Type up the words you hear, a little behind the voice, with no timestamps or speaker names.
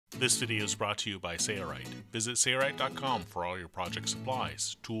This video is brought to you by Sailrite. Visit Sailrite.com for all your project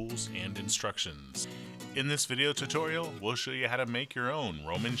supplies, tools, and instructions. In this video tutorial, we'll show you how to make your own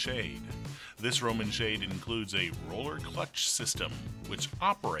Roman shade. This Roman shade includes a roller clutch system, which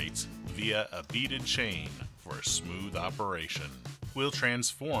operates via a beaded chain for a smooth operation. We'll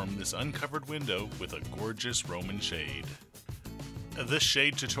transform this uncovered window with a gorgeous Roman shade. This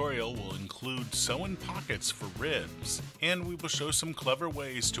shade tutorial will include sewing pockets for ribs, and we will show some clever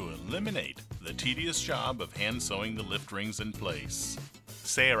ways to eliminate the tedious job of hand sewing the lift rings in place.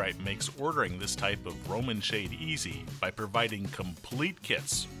 Sailrite makes ordering this type of Roman shade easy by providing complete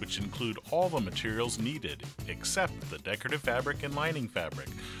kits which include all the materials needed except the decorative fabric and lining fabric,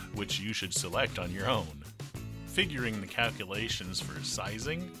 which you should select on your own. Figuring the calculations for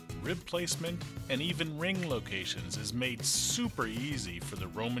sizing, rib placement, and even ring locations is made super easy for the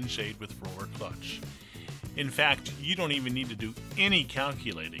Roman shade with roller clutch. In fact, you don't even need to do any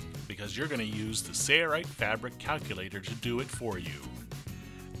calculating because you're going to use the Sailrite fabric calculator to do it for you.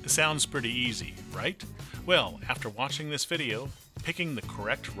 Sounds pretty easy, right? Well, after watching this video, picking the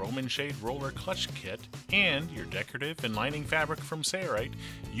correct Roman shade roller clutch kit, and your decorative and lining fabric from Sailrite,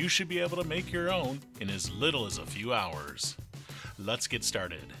 you should be able to make your own in as little as a few hours. Let's get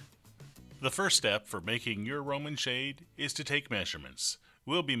started. The first step for making your Roman shade is to take measurements.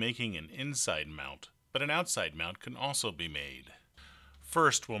 We'll be making an inside mount, but an outside mount can also be made.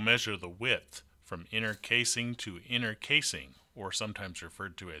 First, we'll measure the width from inner casing to inner casing, or sometimes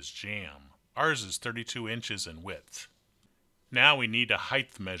referred to as jamb. Ours is 32 inches in width. Now we need a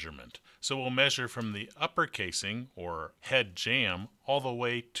height measurement, so we'll measure from the upper casing, or head jamb, all the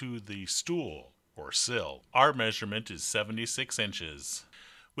way to the stool, or sill. Our measurement is 76 inches.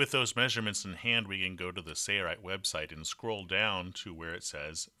 With those measurements in hand, we can go to the Sailrite website and scroll down to where it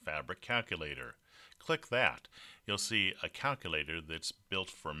says Fabric Calculator. Click that. You'll see a calculator that's built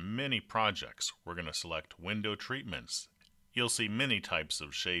for many projects. We're going to select window treatments. You'll see many types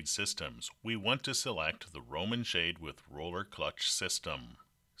of shade systems. We want to select the Roman shade with roller clutch system,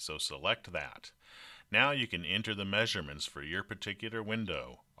 so select that. Now you can enter the measurements for your particular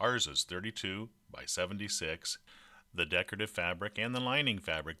window. Ours is 32 by 76. The decorative fabric and the lining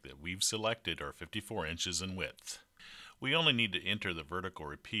fabric that we've selected are 54 inches in width. We only need to enter the vertical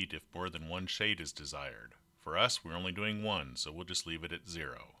repeat if more than one shade is desired. For us, we're only doing one, so we'll just leave it at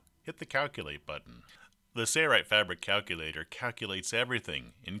 0. Hit the Calculate button. The Sailrite Fabric Calculator calculates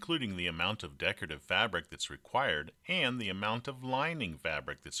everything, including the amount of decorative fabric that's required and the amount of lining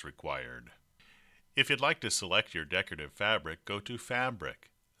fabric that's required. If you'd like to select your decorative fabric, go to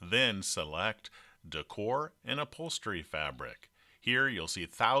Fabric, then select Decor and Upholstery Fabric. Here you'll see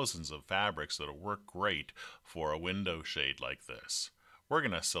thousands of fabrics that'll work great for a window shade like this. We're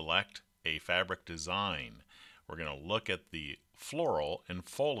going to select a fabric design. We're going to look at the floral and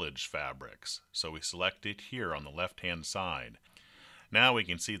foliage fabrics. So we select it here on the left-hand side. Now we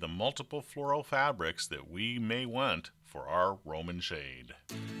can see the multiple floral fabrics that we may want for our Roman shade.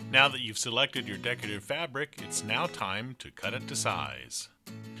 Now that you've selected your decorative fabric, it's now time to cut it to size.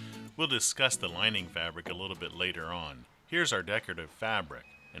 We'll discuss the lining fabric a little bit later on. Here's our decorative fabric,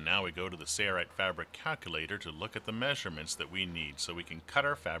 and now we go to the Sailrite Fabric Calculator to look at the measurements that we need so we can cut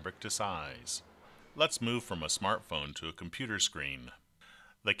our fabric to size. Let's move from a smartphone to a computer screen.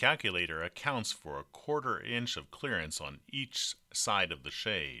 The calculator accounts for a 1/4 inch of clearance on each side of the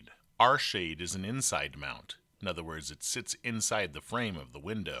shade. Our shade is an inside mount. In other words, it sits inside the frame of the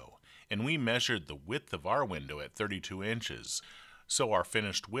window. And we measured the width of our window at 32 inches. So our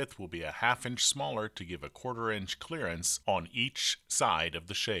finished width will be a 1/2 inch smaller to give a 1/4 inch clearance on each side of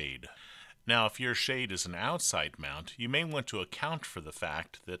the shade. Now, if your shade is an outside mount, you may want to account for the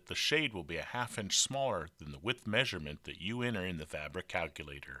fact that the shade will be a 1/2 inch smaller than the width measurement that you enter in the fabric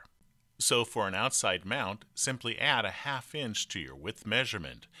calculator. So for an outside mount, simply add a 1/2 inch to your width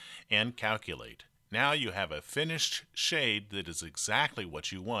measurement and calculate. Now you have a finished shade that is exactly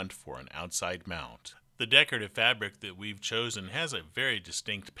what you want for an outside mount. The decorative fabric that we've chosen has a very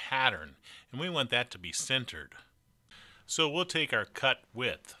distinct pattern, and we want that to be centered. So we'll take our cut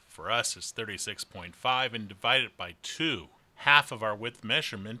width, for us is 36.5, and divide it by 2. Half of our width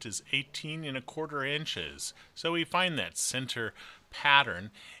measurement is 18 1/4 inches. So we find that center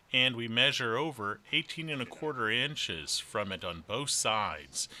pattern and we measure over 18 1/4 inches from it on both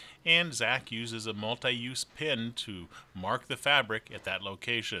sides. And Zach uses a multi-use pin to mark the fabric at that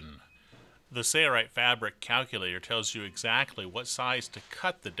location. The Sailrite Fabric Calculator tells you exactly what size to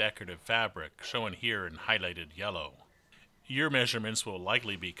cut the decorative fabric, shown here in highlighted yellow. Your measurements will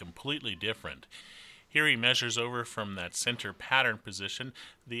likely be completely different. Here he measures over from that center pattern position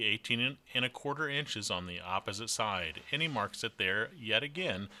the 18 1/4 inches on the opposite side, and he marks it there yet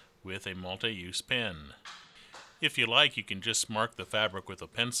again with a multi-use pen. If you like, you can just mark the fabric with a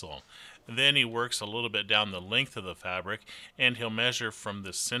pencil. Then he works a little bit down the length of the fabric, and he'll measure from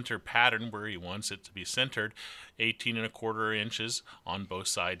the center pattern where he wants it to be centered 18¼ inches on both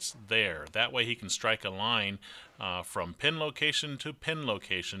sides there. That way he can strike a line from pin location to pin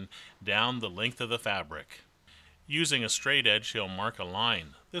location down the length of the fabric. Using a straight edge, he'll mark a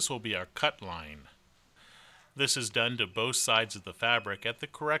line. This will be our cut line. This is done to both sides of the fabric at the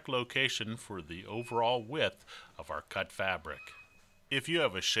correct location for the overall width of our cut fabric. If you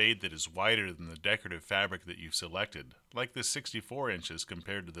have a shade that is wider than the decorative fabric that you've selected, like the 64 inches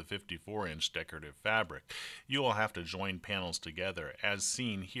compared to the 54-inch decorative fabric, you will have to join panels together as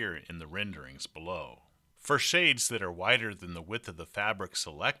seen here in the renderings below. For shades that are wider than the width of the fabric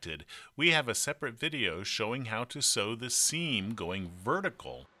selected, we have a separate video showing how to sew the seam going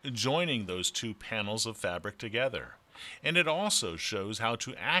vertical, joining those two panels of fabric together. And it also shows how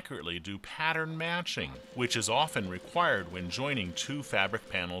to accurately do pattern matching, which is often required when joining two fabric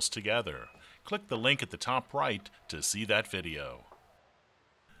panels together. Click the link at the top right to see that video.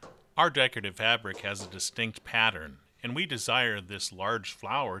 Our decorative fabric has a distinct pattern, and we desire this large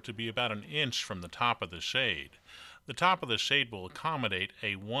flower to be about 1 inch from the top of the shade. The top of the shade will accommodate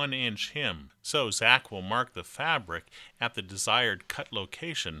a 1-inch hem, so Zach will mark the fabric at the desired cut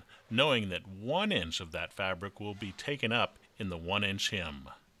location, knowing that 1 inch of that fabric will be taken up in the 1-inch hem.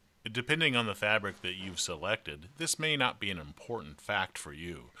 Depending on the fabric that you've selected, this may not be an important fact for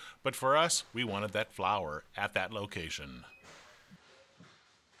you, but for us, we wanted that flower at that location.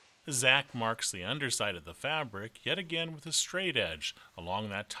 Zach marks the underside of the fabric yet again with a straight edge along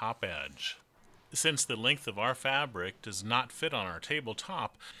that top edge. Since the length of our fabric does not fit on our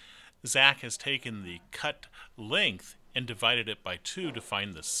tabletop, Zach has taken the cut length and divided it by 2 to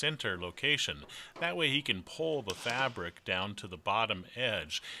find the center location. That way he can pull the fabric down to the bottom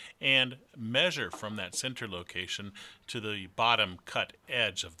edge and measure from that center location to the bottom cut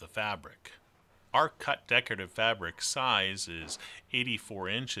edge of the fabric. Our cut decorative fabric size is 84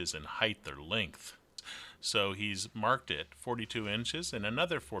 inches in height or length. So he's marked it 42 inches and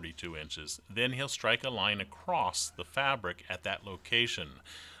another 42 inches. Then he'll strike a line across the fabric at that location.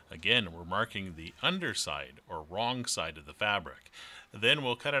 Again, we're marking the underside or wrong side of the fabric. Then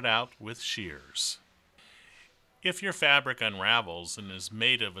we'll cut it out with shears. If your fabric unravels and is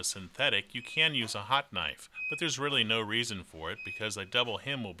made of a synthetic, you can use a hot knife, but there's really no reason for it because a double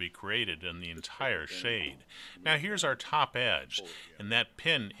hem will be created in the entire shade. Now here's our top edge, and that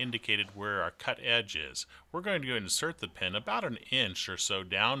pin indicated where our cut edge is. We're going to insert the pin about 1 inch or so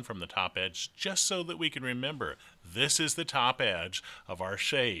down from the top edge just so that we can remember this is the top edge of our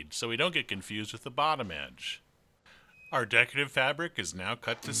shade, so we don't get confused with the bottom edge. Our decorative fabric is now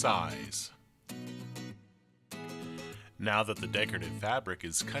cut to size. Now that the decorative fabric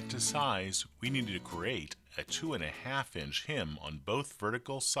is cut to size, we need to create a 2.5-inch hem on both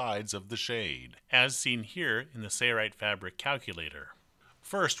vertical sides of the shade, as seen here in the Sailrite fabric calculator.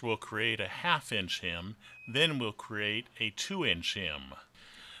 First we'll create a 1/2-inch hem, then we'll create a 2-inch hem.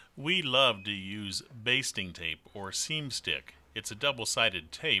 We love to use basting tape or seam stick. It's a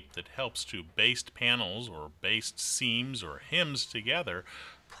double-sided tape that helps to baste panels or baste seams or hems together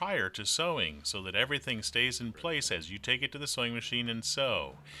prior to sewing so that everything stays in place as you take it to the sewing machine and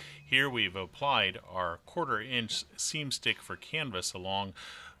sew. Here we've applied our 1/4-inch seam stick for canvas along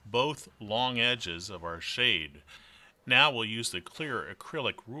both long edges of our shade. Now we'll use the clear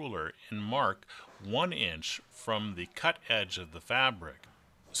acrylic ruler and mark 1 inch from the cut edge of the fabric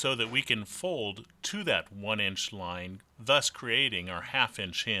so that we can fold to that 1-inch line, thus creating our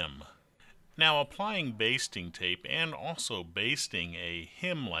 1/2-inch hem. Now applying basting tape and also basting a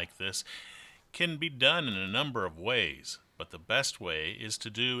hem like this can be done in a number of ways, but the best way is to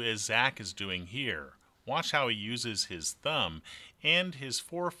do as Zach is doing here. Watch how he uses his thumb and his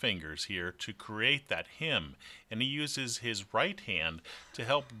forefingers here to create that hem, and he uses his right hand to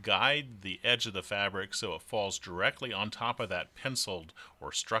help guide the edge of the fabric so it falls directly on top of that penciled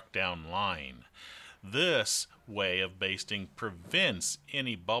or struck down line. This way of basting prevents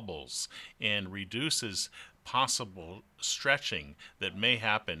any bubbles and reduces possible stretching that may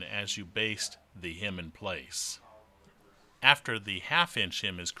happen as you baste the hem in place. After the 1/2-inch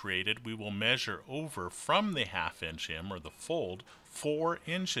hem is created, we will measure over from the 1/2-inch hem or the fold 4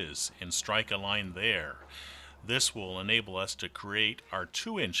 inches and strike a line there. This will enable us to create our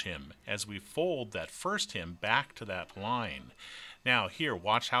 2-inch hem as we fold that first hem back to that line. Now here,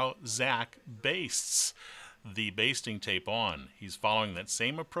 watch how Zach bastes the basting tape on. He's following that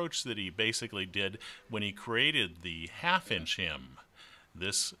same approach that he basically did when he created the 1/2-inch hem.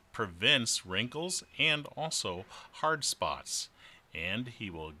 This prevents wrinkles and also hard spots. And he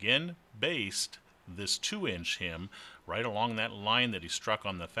will again baste this 2-inch hem right along that line that he struck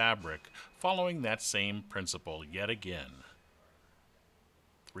on the fabric, following that same principle yet again.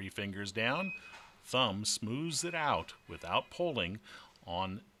 3 fingers down, thumb smooths it out without pulling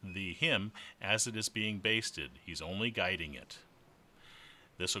on the hem as it is being basted. He's only guiding it.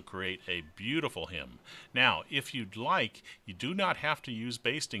 This will create a beautiful hem. Now, if you'd like, you do not have to use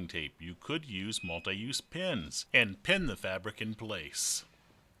basting tape. You could use multi-use pins and pin the fabric in place.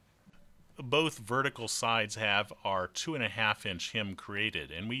 Both vertical sides have our 2.5-inch hem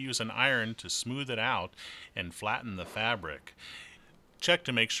created, and we use an iron to smooth it out and flatten the fabric. Check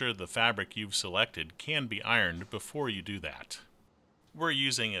to make sure the fabric you've selected can be ironed before you do that. We're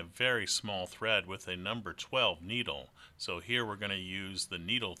using a very small thread with a number 12 needle, so here we're going to use the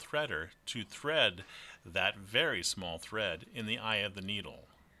needle threader to thread that very small thread in the eye of the needle.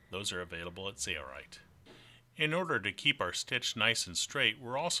 Those are available at Sailrite. In order to keep our stitch nice and straight,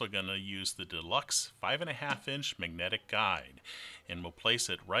 we're also going to use the Deluxe 5.5-inch magnetic guide, and we'll place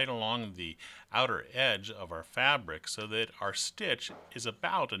it right along the outer edge of our fabric so that our stitch is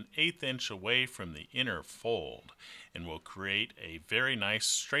about 1/8 inch away from the inner fold, and we'll create a very nice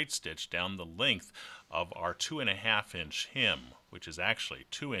straight stitch down the length of our 2.5-inch hem, which is actually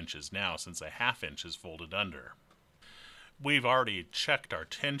 2 inches now since 1/2 inch is folded under. We've already checked our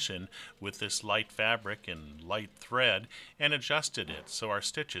tension with this light fabric and light thread and adjusted it so our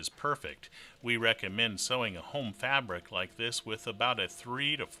stitch is perfect. We recommend sewing a home fabric like this with about a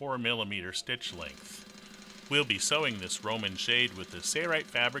 3 to 4 millimeter stitch length. We'll be sewing this Roman shade with the Sailrite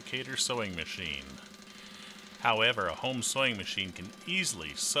Fabricator sewing machine. However, a home sewing machine can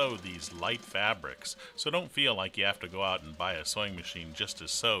easily sew these light fabrics, so don't feel like you have to go out and buy a sewing machine just to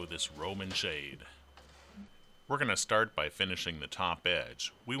sew this Roman shade. We're going to start by finishing the top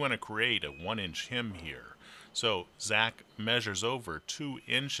edge. We want to create a 1-inch hem here. So Zach measures over 2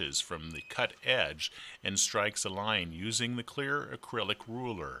 inches from the cut edge and strikes a line using the clear acrylic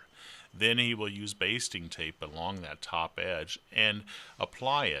ruler. Then he will use basting tape along that top edge and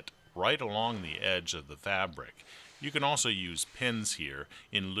apply it right along the edge of the fabric. You can also use pins here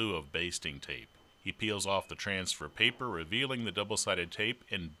in lieu of basting tape. He peels off the transfer paper, revealing the double-sided tape,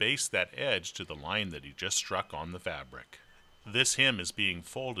 and bastes that edge to the line that he just struck on the fabric. This hem is being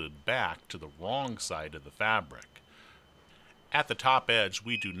folded back to the wrong side of the fabric. At the top edge,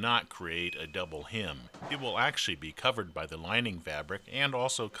 we do not create a double hem. It will actually be covered by the lining fabric and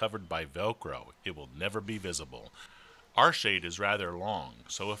also covered by Velcro. It will never be visible. Our shade is rather long,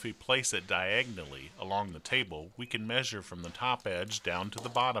 so if we place it diagonally along the table, we can measure from the top edge down to the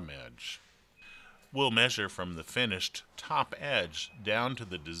bottom edge. We'll measure from the finished top edge down to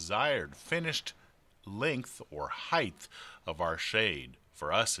the desired finished length or height of our shade.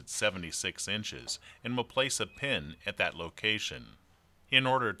 For us, it's 76 inches, and we'll place a pin at that location. In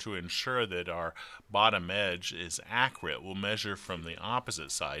order to ensure that our bottom edge is accurate, we'll measure from the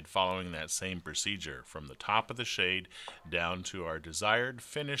opposite side following that same procedure, from the top of the shade down to our desired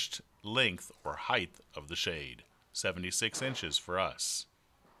finished length or height of the shade. 76 inches for us.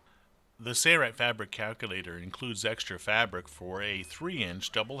 The Sailrite fabric calculator includes extra fabric for a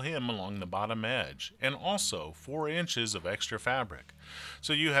 3-inch double hem along the bottom edge, and also 4 inches of extra fabric,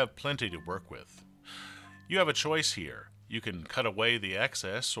 so you have plenty to work with. You have a choice here. You can cut away the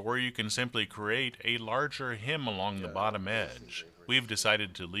excess, or you can simply create a larger hem along the bottom edge. We've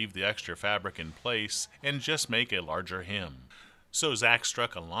decided to leave the extra fabric in place and just make a larger hem. So Zach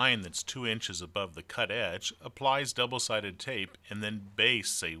struck a line that's 2 inches above the cut edge, applies double-sided tape, and then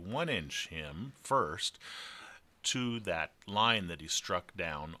bastes a 1-inch hem first to that line that he struck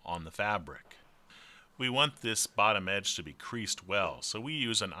down on the fabric. We want this bottom edge to be creased well, so we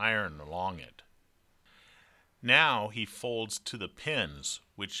use an iron along it. Now he folds to the pins,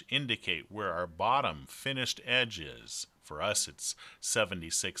 which indicate where our bottom finished edge is. For us, it's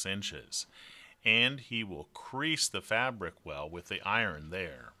 76 inches. And he will crease the fabric well with the iron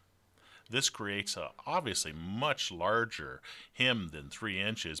there. This creates a obviously much larger hem than 3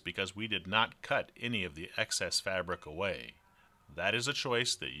 inches because we did not cut any of the excess fabric away. That is a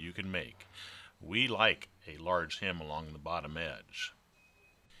choice that you can make. We like a large hem along the bottom edge.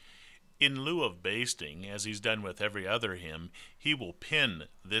 In lieu of basting, as he's done with every other hem, he will pin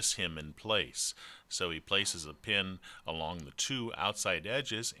this hem in place. So he places a pin along the 2 outside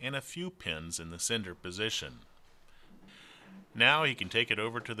edges and a few pins in the center position. Now he can take it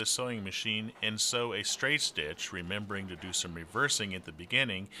over to the sewing machine and sew a straight stitch, remembering to do some reversing at the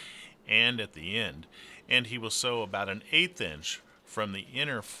beginning and at the end, and he will sew about 1/8 inch from the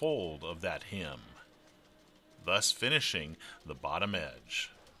inner fold of that hem, thus finishing the bottom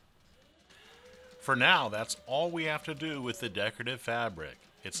edge. For now, that's all we have to do with the decorative fabric.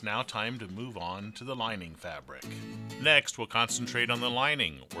 It's now time to move on to the lining fabric. Next, we'll concentrate on the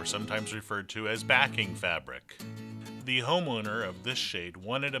lining, or sometimes referred to as backing fabric. The homeowner of this shade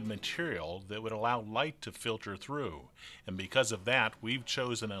wanted a material that would allow light to filter through, and because of that, we've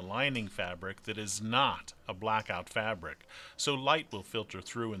chosen a lining fabric that is not a blackout fabric, so light will filter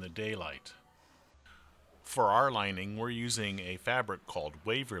through in the daylight. For our lining, we're using a fabric called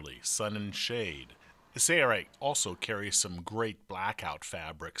Waverly Sun and Shade. Sailrite also carries some great blackout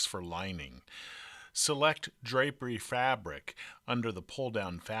fabrics for lining. Select Drapery Fabric under the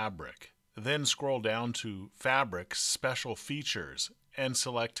pull-down fabric. Then scroll down to Fabric Special Features and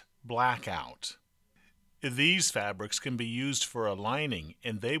select Blackout. These fabrics can be used for a lining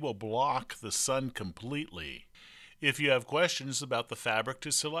and they will block the sun completely. If you have questions about the fabric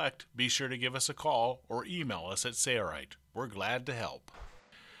to select, be sure to give us a call or email us at Sailrite. We're glad to help.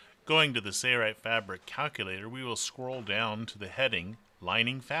 Going to the Sailrite Fabric Calculator, we will scroll down to the heading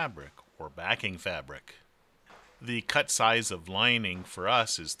Lining Fabric or Backing Fabric. The cut size of lining for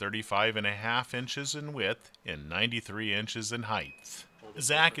us is 35.5 inches in width and 93 inches in height.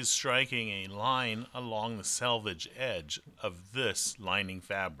 Zach is striking a line along the selvage edge of this lining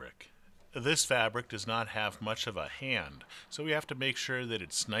fabric. This fabric does not have much of a hand, so we have to make sure that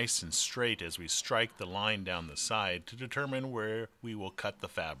it's nice and straight as we strike the line down the side to determine where we will cut the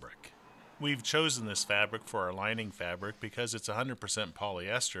fabric. We've chosen this fabric for our lining fabric because it's 100%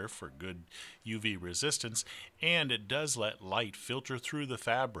 polyester for good UV resistance, and it does let light filter through the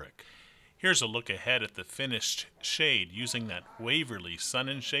fabric. Here's a look ahead at the finished shade using that Waverly Sun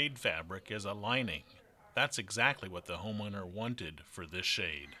and Shade fabric as a lining. That's exactly what the homeowner wanted for this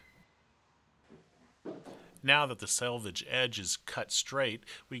shade. Now that the selvage edge is cut straight,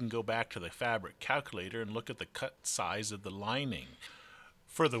 we can go back to the fabric calculator and look at the cut size of the lining.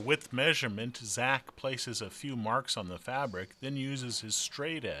 For the width measurement, Zach places a few marks on the fabric, then uses his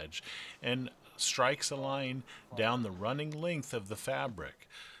straight edge and strikes a line down the running length of the fabric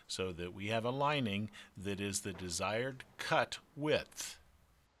so that we have a lining that is the desired cut width.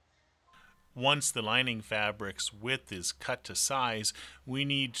 Once the lining fabric's width is cut to size, we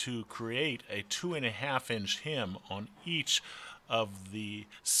need to create a 2.5 inch hem on each of the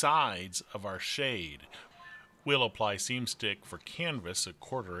sides of our shade. We'll apply seam stick for canvas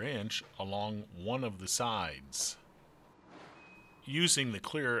 1/4 inch along one of the sides. Using the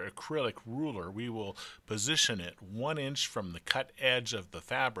clear acrylic ruler, we will position it 1 inch from the cut edge of the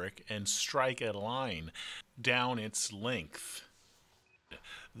fabric and strike a line down its length.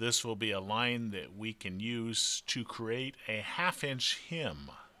 This will be a line that we can use to create a 1/2 inch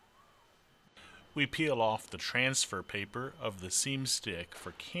hem. We peel off the transfer paper of the seam stick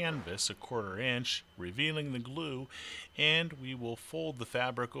for canvas 1/4 inch, revealing the glue, and we will fold the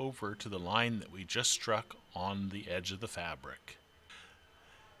fabric over to the line that we just struck on the edge of the fabric.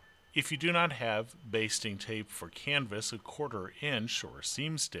 If you do not have basting tape for canvas 1/4 inch or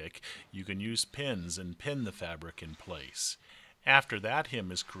seam stick, you can use pins and pin the fabric in place. After that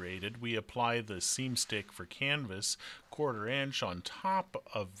hem is created, we apply the seam stick for canvas 1/4 inch on top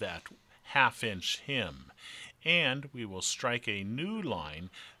of that 1/2 inch hem, and we will strike a new line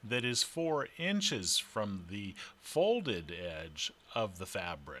that is 4 inches from the folded edge of the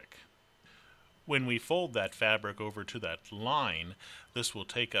fabric. When we fold that fabric over to that line, this will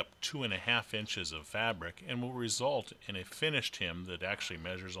take up 2.5 inches of fabric and will result in a finished hem that actually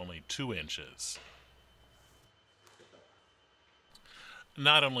measures only 2 inches.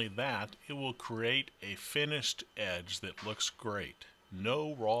 Not only that, it will create a finished edge that looks great.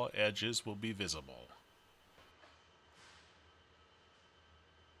 No raw edges will be visible.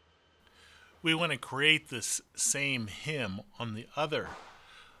 We want to create this same hem on the other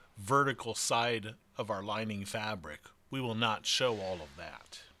vertical side of our lining fabric. We will not show all of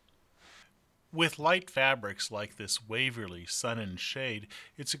that. With light fabrics like this Waverly Sun and Shade,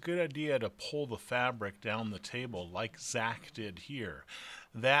 it's a good idea to pull the fabric down the table like Zach did here.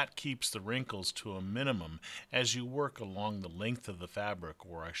 That keeps the wrinkles to a minimum as you work along the length of the fabric,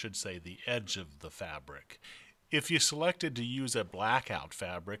 or I should say the edge of the fabric. If you selected to use a blackout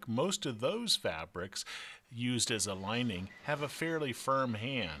fabric, most of those fabrics used as a lining have a fairly firm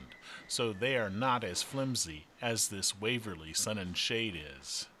hand, so they are not as flimsy as this Waverly Sun and Shade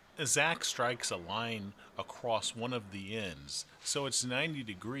is. Zach strikes a line across one of the ends, so it's 90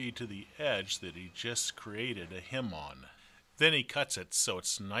 degrees to the edge that he just created a hem on. Then he cuts it so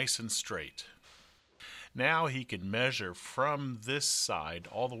it's nice and straight. Now he can measure from this side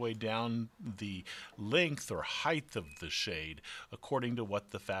all the way down the length or height of the shade according to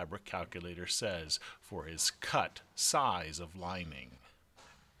what the fabric calculator says for his cut size of lining.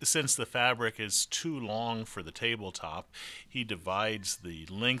 Since the fabric is too long for the tabletop, he divides the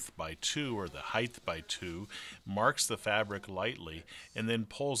length by 2 or the height by 2, marks the fabric lightly, and then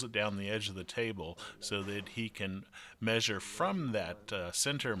pulls it down the edge of the table so that he can measure from that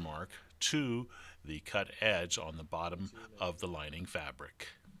center mark to the cut edge on the bottom of the lining fabric.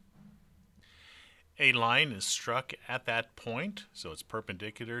 A line is struck at that point, so it's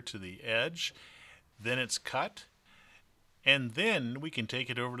perpendicular to the edge, then it's cut, and then we can take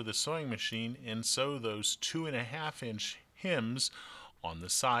it over to the sewing machine and sew those 2.5-inch hems on the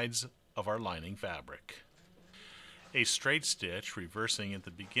sides of our lining fabric. A straight stitch, reversing at the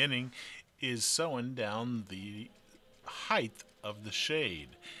beginning, is sewn down the height of the shade,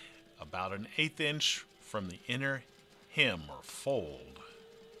 about 1/8 inch from the inner hem or fold.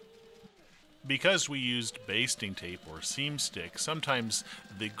 Because we used basting tape or seam stick, sometimes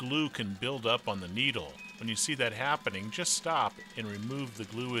the glue can build up on the needle. When you see that happening, just stop and remove the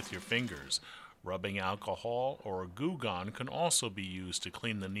glue with your fingers. Rubbing alcohol or a Goo Gone can also be used to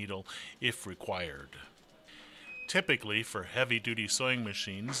clean the needle if required. Typically, for heavy-duty sewing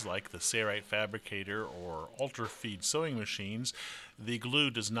machines like the Sailrite Fabricator or Ultra-Feed sewing machines, the glue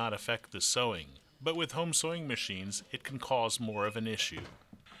does not affect the sewing, but with home sewing machines, it can cause more of an issue.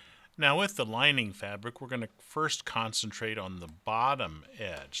 Now with the lining fabric, we're going to first concentrate on the bottom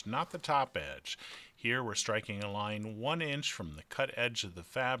edge, not the top edge. Here we're striking a line 1 inch from the cut edge of the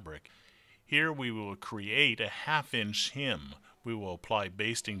fabric. Here we will create a 1/2 inch hem. We will apply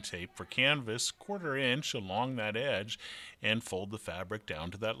basting tape for canvas 1/4 inch along that edge and fold the fabric down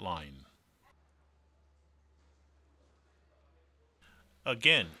to that line.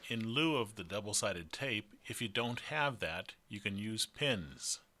 Again, in lieu of the double-sided tape, if you don't have that, you can use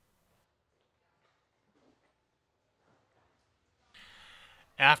pins.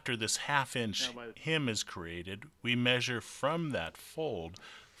 After this 1/2 inch hem is created, we measure from that fold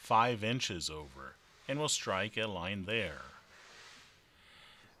 5 inches over, and we'll strike a line there.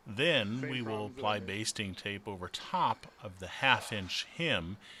 Then we will apply basting tape over top of the 1/2 inch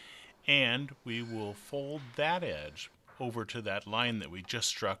hem, and we will fold that edge over to that line that we just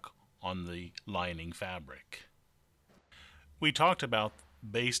struck on the lining fabric. We talked about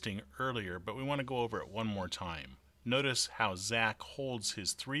basting earlier, but we want to go over it one more time. Notice how Zach holds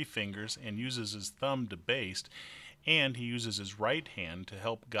his 3 fingers and uses his thumb to baste, and he uses his right hand to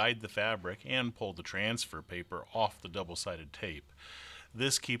help guide the fabric and pull the transfer paper off the double-sided tape.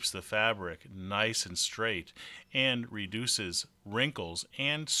 This keeps the fabric nice and straight and reduces wrinkles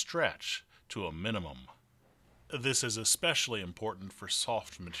and stretch to a minimum. This is especially important for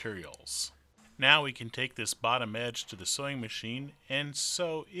soft materials. Now we can take this bottom edge to the sewing machine and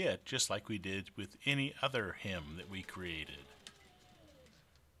sew it just like we did with any other hem that we created.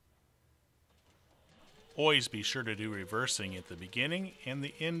 Always be sure to do reversing at the beginning and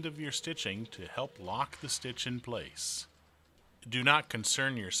the end of your stitching to help lock the stitch in place. Do not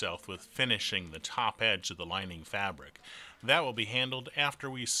concern yourself with finishing the top edge of the lining fabric. That will be handled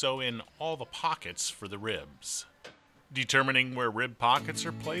after we sew in all the pockets for the ribs. Determining where rib pockets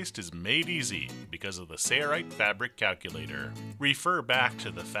are placed is made easy because of the Sailrite Fabric Calculator. Refer back to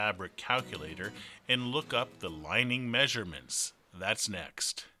the fabric calculator and look up the lining measurements. That's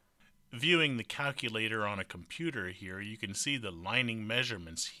next. Viewing the calculator on a computer here, you can see the lining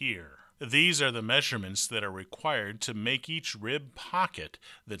measurements here. These are the measurements that are required to make each rib pocket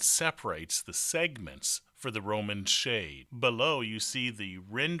that separates the segments for the Roman shade. Below you see the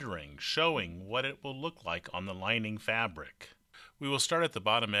rendering showing what it will look like on the lining fabric. We will start at the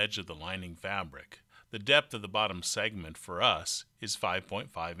bottom edge of the lining fabric. The depth of the bottom segment for us is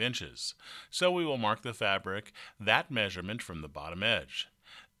 5.5 inches. So we will mark the fabric that measurement from the bottom edge.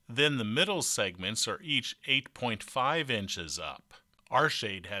 Then the middle segments are each 8.5 inches up. Our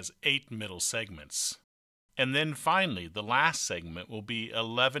shade has 8 middle segments. And then finally, the last segment will be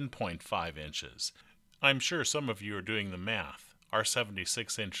 11.5 inches. I'm sure some of you are doing the math. Our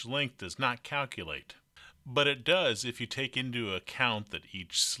 76-inch length does not calculate. But it does if you take into account that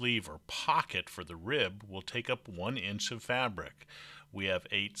each sleeve or pocket for the rib will take up 1 inch of fabric. We have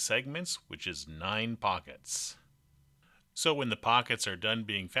 8 segments, which is 9 pockets. So when the pockets are done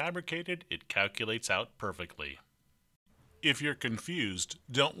being fabricated, it calculates out perfectly. If you're confused,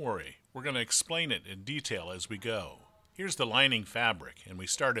 don't worry. We're going to explain it in detail as we go. Here's the lining fabric, and we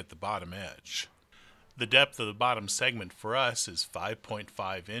start at the bottom edge. The depth of the bottom segment for us is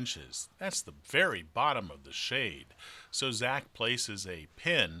 5.5 inches. That's the very bottom of the shade. So Zach places a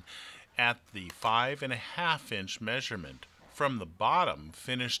pin at the 5.5 inch measurement from the bottom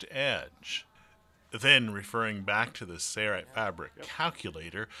finished edge. Then, referring back to the Sailrite Fabric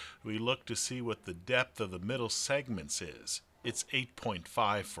Calculator, we look to see what the depth of the middle segments is. it's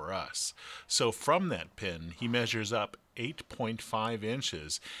 8.5 for us. So from that pin, he measures up 8.5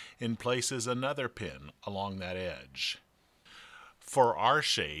 inches and places another pin along that edge. For our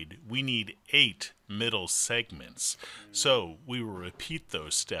shade, we need 8 middle segments. So we will repeat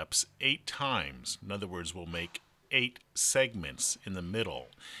those steps 8 times. In other words, we'll make 8 segments in the middle.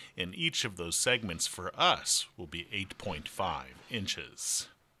 And each of those segments for us will be 8.5 inches.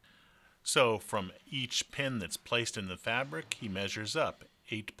 So from each pin that's placed in the fabric, he measures up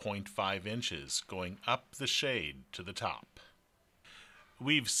 8.5 inches, going up the shade to the top.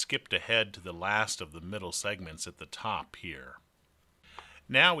 We've skipped ahead to the last of the middle segments at the top here.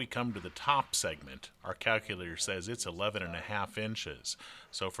 Now we come to the top segment. Our calculator says it's 11.5 inches.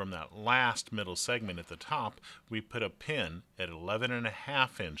 So from that last middle segment at the top, we put a pin at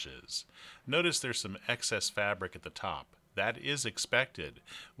 11.5 inches. Notice there's some excess fabric at the top. That is expected.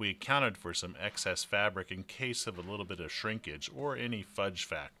 We accounted for some excess fabric in case of a little bit of shrinkage or any fudge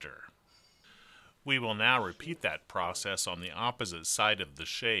factor. We will now repeat that process on the opposite side of the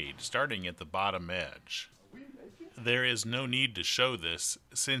shade, starting at the bottom edge. There is no need to show this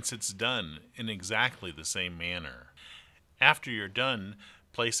since it's done in exactly the same manner. After you're done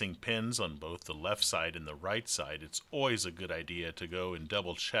placing pins on both the left side and the right side, it's always a good idea to go and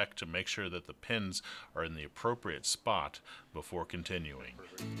double check to make sure that the pins are in the appropriate spot before continuing.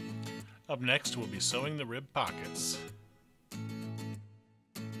 Up next, we'll be sewing the rib pockets.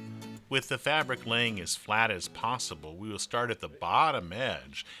 With the fabric laying as flat as possible, we will start at the bottom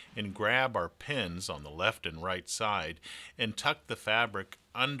edge and grab our pins on the left and right side and tuck the fabric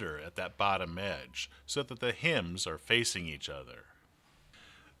under at that bottom edge so that the hems are facing each other.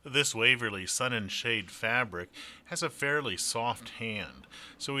 This Waverly Sun & Shade fabric has a fairly soft hand,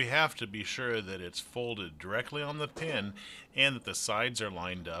 so we have to be sure that it's folded directly on the pin and that the sides are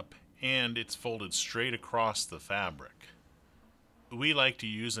lined up and it's folded straight across the fabric. We like to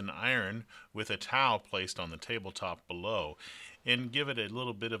use an iron with a towel placed on the tabletop below and give it a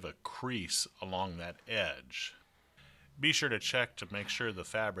little bit of a crease along that edge. Be sure to check to make sure the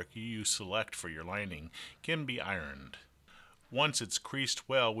fabric you select for your lining can be ironed. Once it's creased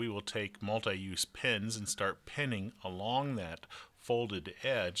well, we will take multi-use pins and start pinning along that folded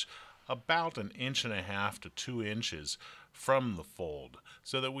edge about 1.5 inches to 2 inches from the fold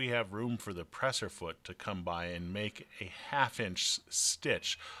so that we have room for the presser foot to come by and make a 1/2 inch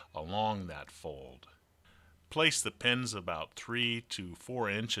stitch along that fold. Place the pins about 3 to 4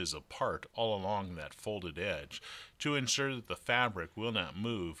 inches apart all along that folded edge to ensure that the fabric will not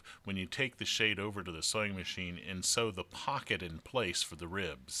move when you take the shade over to the sewing machine and sew the pocket in place for the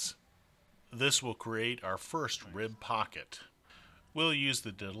ribs. This will create our first rib pocket. We'll use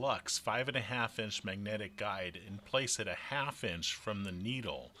the deluxe 5.5 inch magnetic guide and place it 1/2 inch from the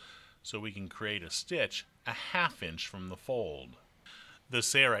needle so we can create a stitch 1/2 inch from the fold. The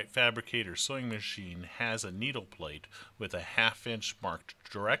Sailrite Fabricator sewing machine has a needle plate with a 1/2 inch marked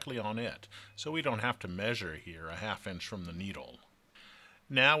directly on it, so we don't have to measure here 1/2 inch from the needle.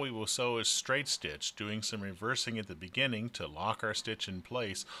 Now we will sew a straight stitch, doing some reversing at the beginning to lock our stitch in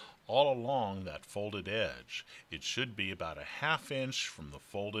place all along that folded edge. It should be about 1/2 inch from the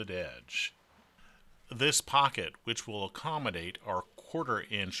folded edge. This pocket, which will accommodate our 1/4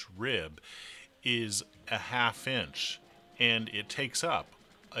 inch rib, is 1/2 inch. And it takes up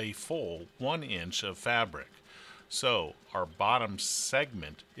a full 1 inch of fabric. So our bottom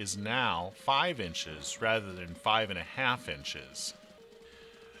segment is now 5 inches rather than 5.5 inches.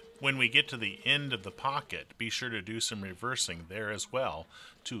 When we get to the end of the pocket, be sure to do some reversing there as well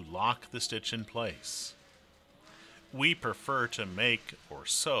to lock the stitch in place. We prefer to make or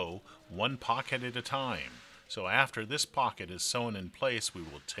sew one pocket at a time. So after this pocket is sewn in place, we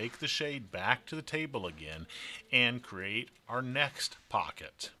will take the shade back to the table again and create our next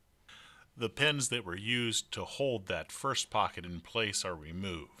pocket. The pins that were used to hold that first pocket in place are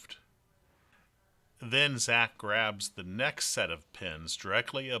removed. Then Zach grabs the next set of pins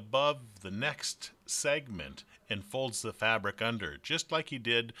directly above the next segment and folds the fabric under, just like he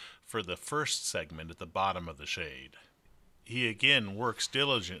did for the first segment at the bottom of the shade. He again works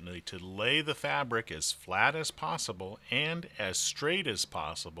diligently to lay the fabric as flat as possible and as straight as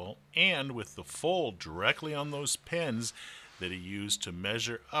possible, and with the fold directly on those pins that he used to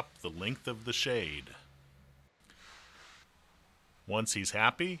measure up the length of the shade. Once he's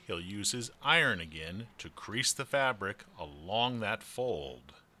happy, he'll use his iron again to crease the fabric along that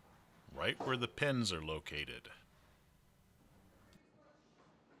fold, right where the pins are located.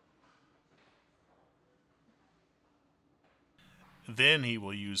 Then he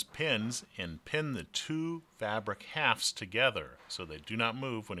will use pins and pin the 2 fabric halves together so they do not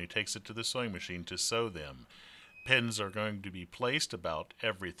move when he takes it to the sewing machine to sew them. Pins are going to be placed about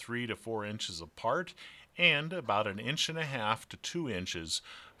every 3 to 4 inches apart and about 1.5 to 2 inches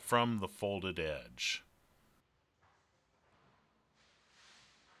from the folded edge.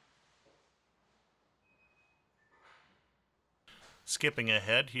 Skipping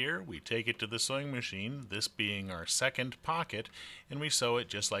ahead here, we take it to the sewing machine, this being our second pocket, and we sew it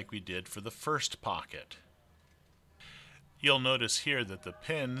just like we did for the first pocket. You'll notice here that the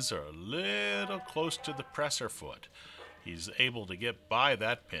pins are a little close to the presser foot. He's able to get by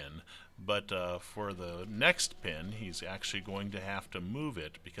that pin, but for the next pin, he's actually going to have to move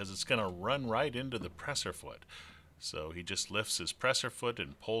it because it's going to run right into the presser foot. So he just lifts his presser foot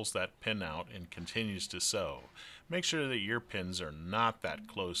and pulls that pin out and continues to sew. Make sure that your pins are not that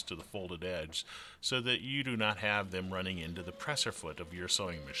close to the folded edge so that you do not have them running into the presser foot of your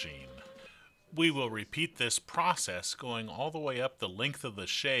sewing machine. We will repeat this process going all the way up the length of the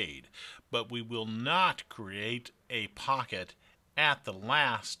shade, but we will not create a pocket at the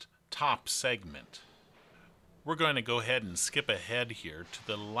last top segment. We're going to go ahead and skip ahead here to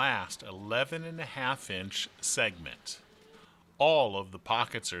the last 11.5-inch segment. All of the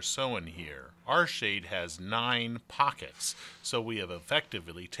pockets are sewn here. Our shade has 9 pockets, so we have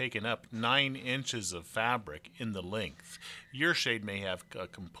effectively taken up 9 inches of fabric in the length. Your shade may have a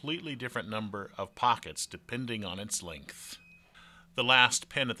completely different number of pockets depending on its length. The last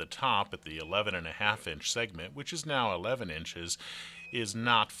pin at the top at the 11.5-inch segment, which is now 11 inches, is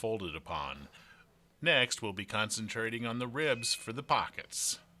not folded upon. Next, we'll be concentrating on the ribs for the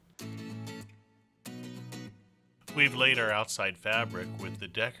pockets. We've laid our outside fabric with the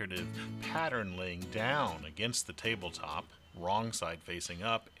decorative pattern laying down against the tabletop, wrong side facing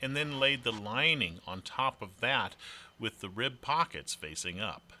up, and then laid the lining on top of that with the rib pockets facing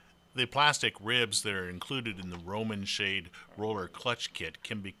up. The plastic ribs that are included in the Roman Shade roller clutch kit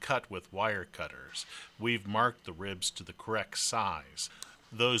can be cut with wire cutters. We've marked the ribs to the correct size.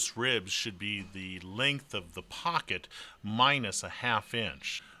 Those ribs should be the length of the pocket minus 1/2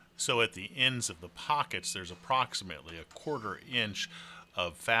 inch. So at the ends of the pockets there's approximately 1/4 inch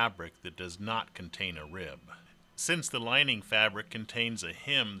of fabric that does not contain a rib. Since the lining fabric contains a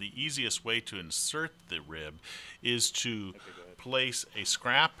hem, the easiest way to insert the rib is to place a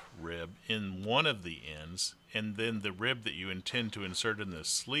scrap rib in one of the ends and then the rib that you intend to insert in the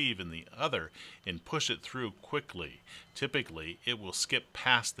sleeve in the other and push it through quickly. Typically, it will skip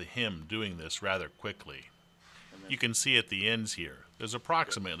past the hem doing this rather quickly. You can see at the ends here, there's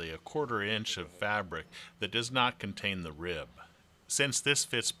approximately 1/4 inch of fabric that does not contain the rib. Since this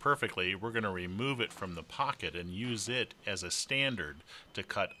fits perfectly, we're going to remove it from the pocket and use it as a standard to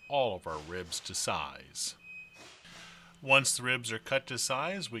cut all of our ribs to size. Once the ribs are cut to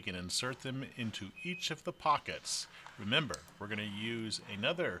size, we can insert them into each of the pockets. Remember, we're going to use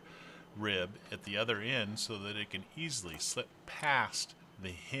another rib at the other end so that it can easily slip past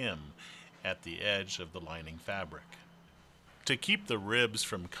the hem at the edge of the lining fabric. To keep the ribs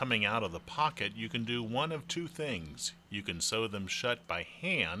from coming out of the pocket, you can do one of two things. You can sew them shut by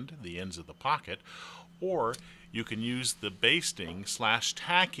hand, the ends of the pocket, or you can use the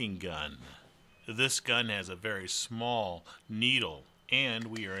basting/tacking gun. This gun has a very small needle, and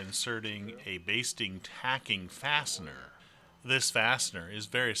we are inserting a basting tacking fastener. This fastener is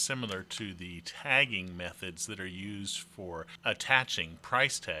very similar to the tagging methods that are used for attaching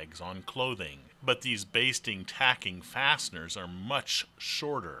price tags on clothing, but these basting tacking fasteners are much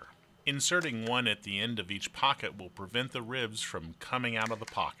shorter. Inserting one at the end of each pocket will prevent the ribs from coming out of the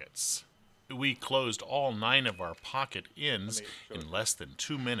pockets. We closed all 9 of our pocket ends in less than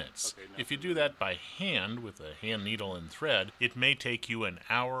 2 minutes. If you do that by hand with a hand needle and thread, it may take you an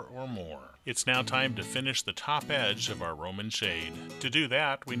hour or more. It's now time to finish the top edge of our Roman shade. To do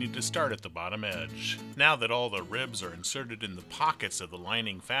that, we need to start at the bottom edge. Now that all the ribs are inserted in the pockets of the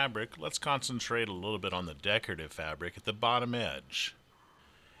lining fabric, let's concentrate a little bit on the decorative fabric at the bottom edge.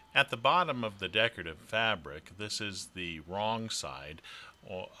 At the bottom of the decorative fabric, this is the wrong side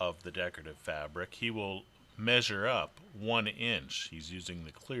of the decorative fabric, he will measure up 1 inch. He's using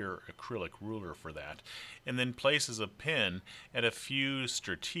the clear acrylic ruler for that, and then places a pin at a few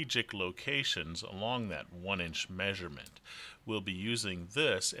strategic locations along that 1 inch measurement. We'll be using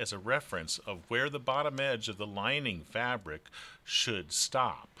this as a reference of where the bottom edge of the lining fabric should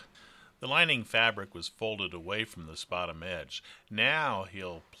stop. The lining fabric was folded away from this bottom edge. Now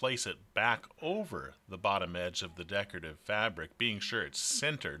he'll place it back over the bottom edge of the decorative fabric, being sure it's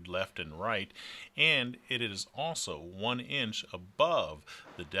centered left and right, and it is also 1 inch above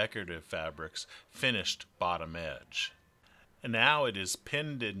the decorative fabric's finished bottom edge. And now it is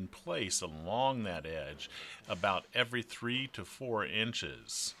pinned in place along that edge about every 3 to 4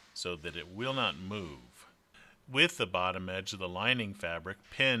 inches so that it will not move. With the bottom edge of the lining fabric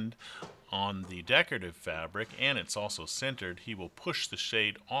pinned on the decorative fabric, and it's also centered, he will push the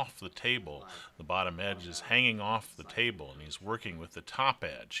shade off the table. The bottom edge is hanging off the table, and he's working with the top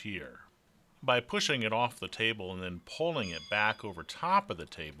edge here. By pushing it off the table and then pulling it back over top of the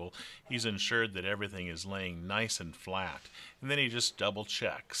table, he's ensured that everything is laying nice and flat, and then he just double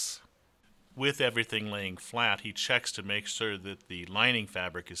checks. With everything laying flat, he checks to make sure that the lining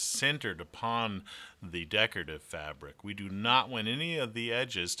fabric is centered upon the decorative fabric. We do not want any of the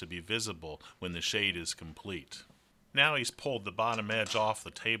edges to be visible when the shade is complete. Now he's pulled the bottom edge off the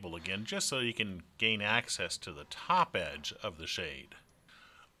table again, just so he can gain access to the top edge of the shade.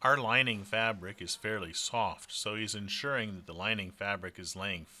 Our lining fabric is fairly soft, so he's ensuring that the lining fabric is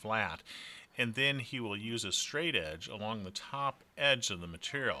laying flat, and then he will use a straight edge along the top edge of the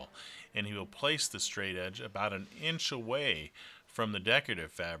material, and he will place the straight edge about an inch away from the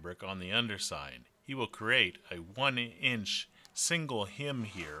decorative fabric on the underside. He will create a 1-inch single hem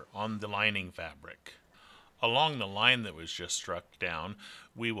here on the lining fabric. Along the line that was just struck down,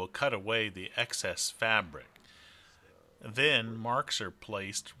 we will cut away the excess fabric. Then marks are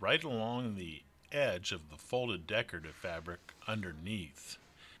placed right along the edge of the folded decorative fabric underneath.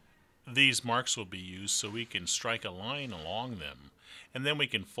 These marks will be used so we can strike a line along them, and then we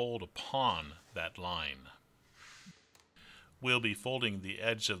can fold upon that line. We'll be folding the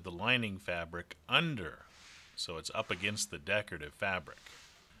edge of the lining fabric under, so it's up against the decorative fabric.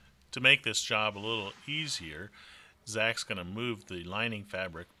 To make this job a little easier, Zach's going to move the lining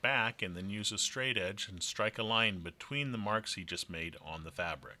fabric back and then use a straight edge and strike a line between the marks he just made on the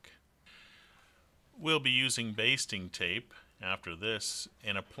fabric. We'll be using basting tape after this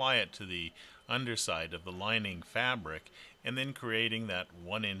and apply it to the underside of the lining fabric, and then creating that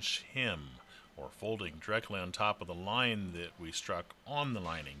 1-inch hem, or folding directly on top of the line that we struck on the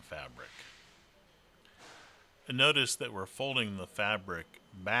lining fabric. Notice that we're folding the fabric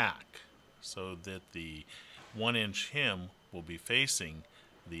back so that the 1-inch hem will be facing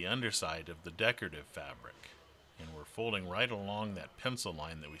the underside of the decorative fabric, and we're folding right along that pencil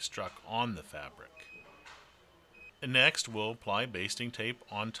line that we struck on the fabric. Next, we'll apply basting tape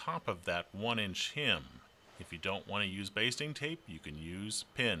on top of that 1-inch hem. If you don't want to use basting tape, you can use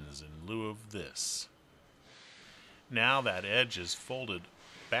pins in lieu of this. Now that edge is folded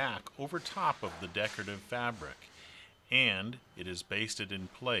back over top of the decorative fabric, and it is basted in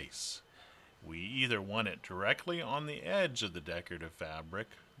place. We either want it directly on the edge of the decorative fabric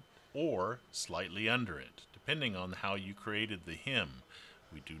or slightly under it, depending on how you created the hem.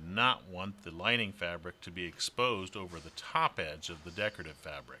 We do not want the lining fabric to be exposed over the top edge of the decorative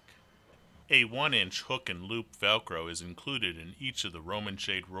fabric. A 1-inch hook and loop Velcro is included in each of the Roman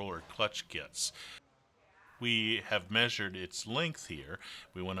Shade roller clutch kits. We have measured its length here.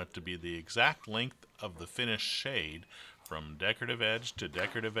 We want it to be the exact length of the finished shade from decorative edge to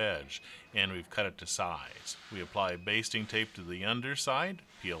decorative edge, and we've cut it to size. We apply basting tape to the underside,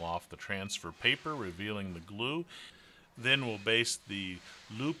 peel off the transfer paper, revealing the glue. Then we'll baste the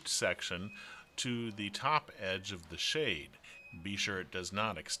looped section to the top edge of the shade. Be sure it does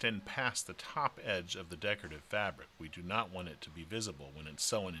not extend past the top edge of the decorative fabric. We do not want it to be visible when it's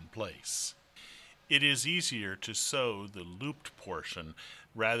sewn in place. It is easier to sew the looped portion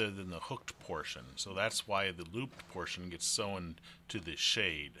rather than the hooked portion, so that's why the looped portion gets sewn to the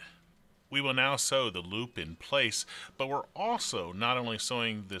shade. We will now sew the loop in place, but we're also not only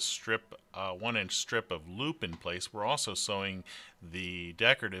sewing this strip, 1-inch strip of loop in place, we're also sewing the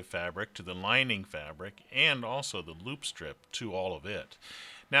decorative fabric to the lining fabric and also the loop strip to all of it.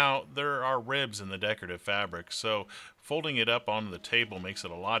 Now, there are ribs in the decorative fabric, so folding it up onto the table makes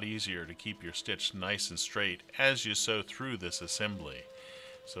it a lot easier to keep your stitch nice and straight as you sew through this assembly.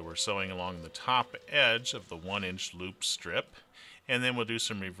 So we're sewing along the top edge of the 1-inch loop strip, and then we'll do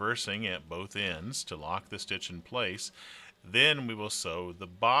some reversing at both ends to lock the stitch in place. Then we will sew the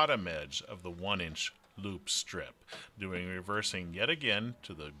bottom edge of the 1-inch loop strip, doing reversing yet again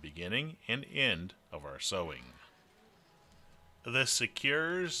to the beginning and end of our sewing. This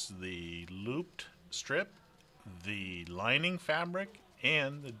secures the looped strip, the lining fabric,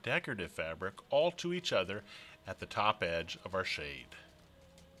 and the decorative fabric all to each other at the top edge of our shade.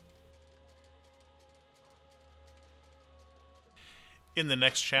 In the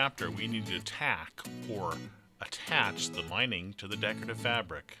next chapter, we need to tack or attach the lining to the decorative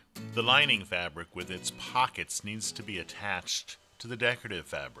fabric. The lining fabric with its pockets needs to be attached to the decorative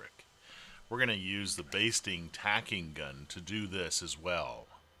fabric. We're going to use the basting tacking gun to do this as well.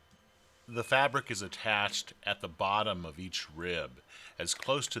 The fabric is attached at the bottom of each rib, as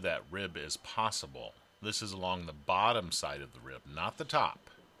close to that rib as possible. This is along the bottom side of the rib, not the top.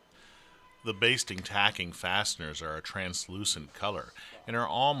 The basting tacking fasteners are a translucent color and are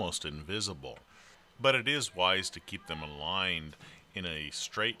almost invisible, but it is wise to keep them aligned in a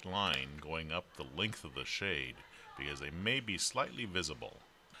straight line going up the length of the shade because they may be slightly visible.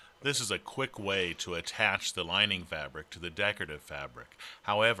 This is a quick way to attach the lining fabric to the decorative fabric.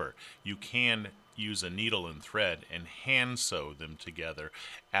 However, you can use a needle and thread and hand sew them together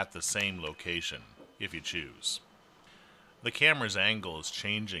at the same location if you choose. The camera's angle is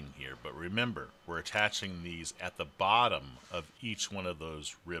changing here, but remember, we're attaching these at the bottom of each one of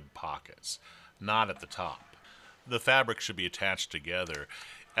those rib pockets, not at the top. The fabric should be attached together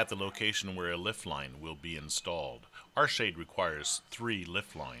at the location where a lift line will be installed. Our shade requires 3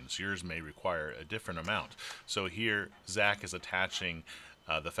 lift lines. Yours may require a different amount. So here, Zach is attaching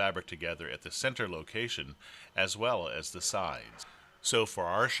the fabric together at the center location as well as the sides. So for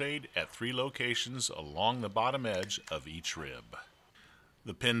our shade, at 3 locations along the bottom edge of each rib.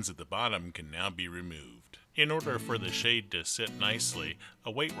 The pins at the bottom can now be removed. In order for the shade to sit nicely, a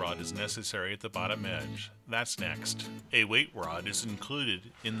weight rod is necessary at the bottom edge. That's next. A weight rod is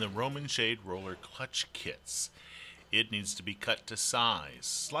included in the Roman Shade Roller Clutch Kits. It needs to be cut to size,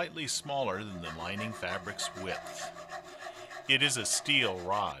 slightly smaller than the lining fabric's width. It is a steel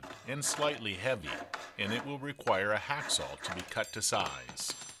rod and slightly heavy, and it will require a hacksaw to be cut to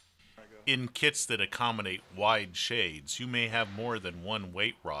size. In kits that accommodate wide shades, you may have more than one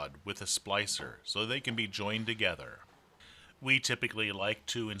weight rod with a splicer, so they can be joined together. We typically like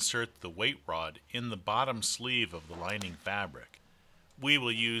to insert the weight rod in the bottom sleeve of the lining fabric. We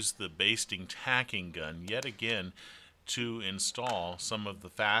will use the basting tacking gun yet again to install some of the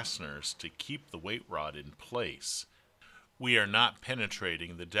fasteners to keep the weight rod in place. We are not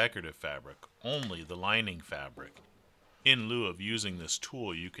penetrating the decorative fabric, only the lining fabric. In lieu of using this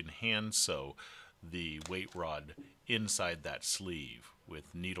tool, you can hand sew the weight rod inside that sleeve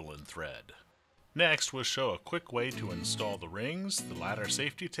with needle and thread. Next, we'll show a quick way to install the rings, the ladder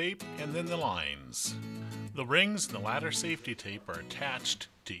safety tape, and then the lines. The rings and the ladder safety tape are attached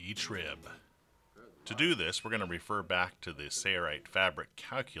to each rib. To do this, we're going to refer back to the Sailrite fabric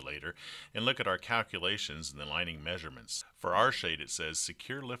calculator and look at our calculations and the lining measurements. For our shade, it says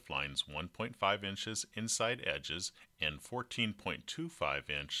secure lift lines 1.5 inches inside edges and 14.25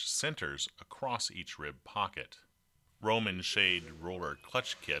 inch centers across each rib pocket. Roman Shade Roller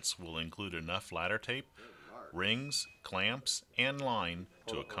Clutch Kits will include enough ladder tape, rings, clamps, and line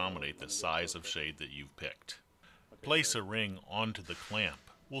to accommodate the size of shade that you've picked. Place a ring onto the clamp.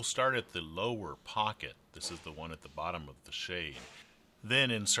 We'll start at the lower pocket. This is the one at the bottom of the shade.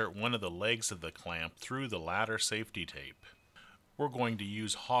 Then insert one of the legs of the clamp through the ladder safety tape. We're going to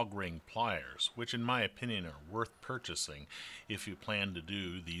use hog ring pliers, which in my opinion are worth purchasing if you plan to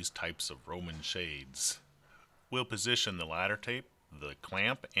do these types of Roman shades. We'll position the ladder tape, the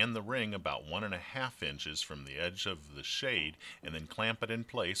clamp, and the ring about 1.5 inches from the edge of the shade and then clamp it in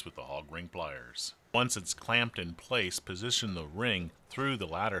place with the hog ring pliers. Once it's clamped in place, position the ring through the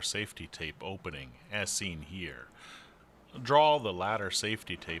ladder safety tape opening, as seen here. Draw the ladder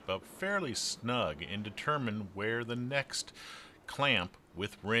safety tape up fairly snug and determine where the next clamp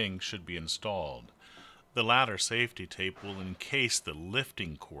with ring should be installed. The ladder safety tape will encase the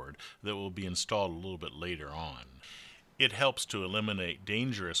lifting cord that will be installed a little bit later on. It helps to eliminate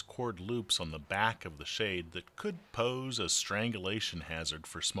dangerous cord loops on the back of the shade that could pose a strangulation hazard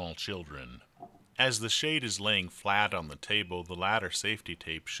for small children. As the shade is laying flat on the table, the ladder safety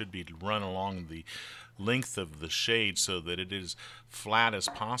tape should be run along the length of the shade so that it is flat as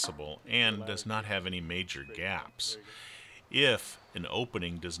possible and does not have any major gaps. If an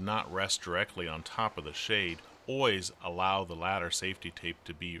opening does not rest directly on top of the shade, always allow the ladder safety tape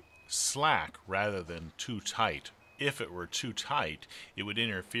to be slack rather than too tight. If it were too tight, it would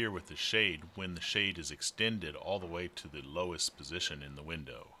interfere with the shade when the shade is extended all the way to the lowest position in the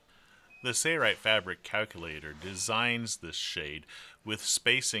window. The Sailrite fabric calculator designs this shade with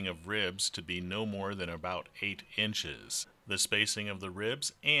spacing of ribs to be no more than about 8 inches. The spacing of the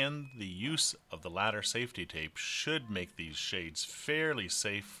ribs and the use of the ladder safety tape should make these shades fairly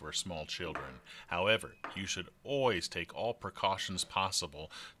safe for small children. However, you should always take all precautions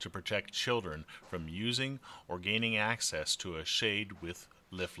possible to protect children from using or gaining access to a shade with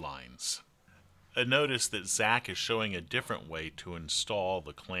lift lines. Notice that Zach is showing a different way to install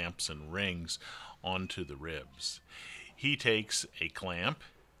the clamps and rings onto the ribs. He takes a clamp,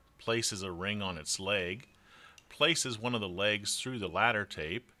 places a ring on its leg, places one of the legs through the ladder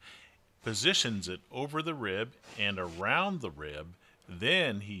tape, positions it over the rib and around the rib,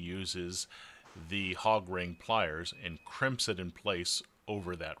 then he uses the hog ring pliers and crimps it in place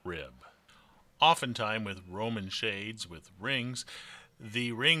over that rib. Oftentimes with Roman shades with rings,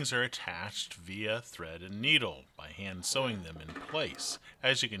 The rings are attached via thread and needle by hand sewing them in place.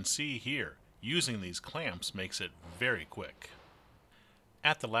 As you can see here, using these clamps makes it very quick.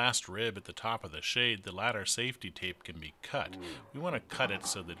 At the last rib at the top of the shade, the ladder safety tape can be cut. We want to cut it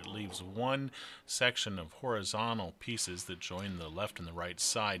so that it leaves one section of horizontal pieces that join the left and the right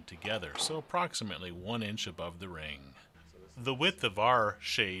side together, so approximately 1 inch above the ring. The width of our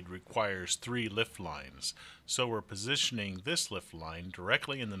shade requires 3 lift lines, so we're positioning this lift line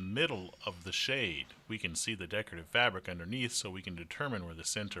directly in the middle of the shade. We can see the decorative fabric underneath, so we can determine where the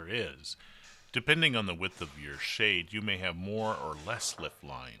center is. Depending on the width of your shade, you may have more or less lift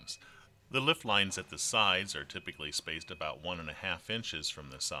lines. The lift lines at the sides are typically spaced about 1.5 inches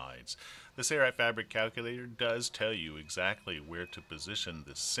from the sides. The Sailrite Fabric Calculator does tell you exactly where to position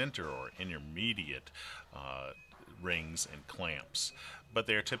the center or intermediate rings and clamps, but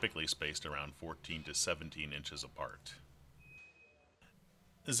they are typically spaced around 14 to 17 inches apart.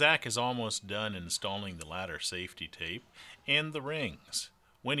 Zach is almost done installing the ladder safety tape and the rings.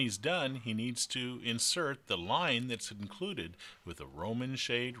 When he's done, he needs to insert the line that's included with the Roman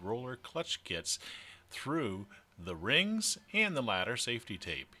shade roller clutch kits through the rings and the ladder safety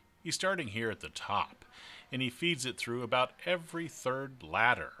tape. He's starting here at the top, and he feeds it through about every 3rd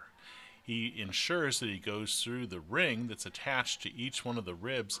ladder. He ensures that he goes through the ring that's attached to each one of the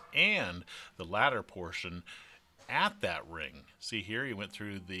ribs and the ladder portion at that ring. See here, he went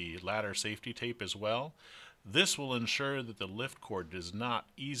through the ladder safety tape as well. This will ensure that the lift cord does not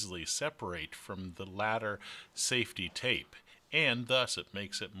easily separate from the ladder safety tape, and thus it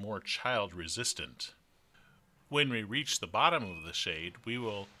makes it more child resistant. When we reach the bottom of the shade, we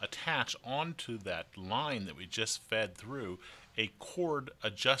will attach onto that line that we just fed through a cord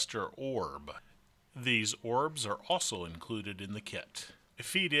adjuster orb. These orbs are also included in the kit.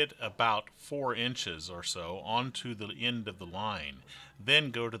 Feed it about 4 inches or so onto the end of the line.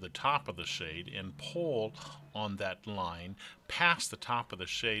 Then go to the top of the shade and pull on that line past the top of the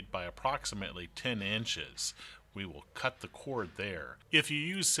shade by approximately 10 inches. We will cut the cord there. If you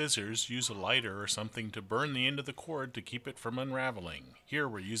use scissors, use a lighter or something to burn the end of the cord to keep it from unraveling. Here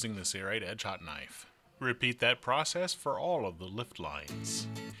we're using the Sailrite Edge Hot Knife. Repeat that process for all of the lift lines.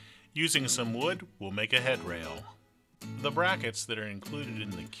 Using some wood, we'll make a headrail. The brackets that are included in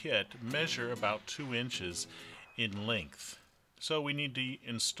the kit measure about 2 inches in length. So we need to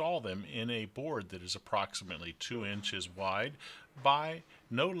install them in a board that is approximately 2 inches wide by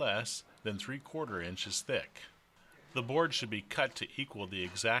no less than 3/4 inches thick. The board should be cut to equal the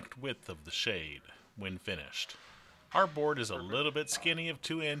exact width of the shade when finished. Our board is a little bit skinny of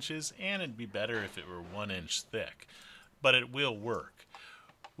 2 inches, and it'd be better if it were 1 inch thick, but it will work.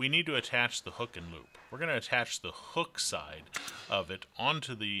 We need to attach the hook and loop. We're going to attach the hook side of it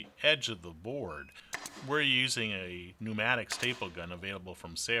onto the edge of the board. We're using a pneumatic staple gun available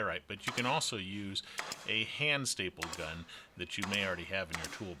from Sailrite, but you can also use a hand staple gun that you may already have in your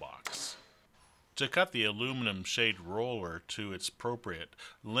toolbox. To cut the aluminum shade roller to its appropriate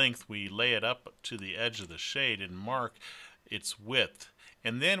length, we lay it up to the edge of the shade and mark its width.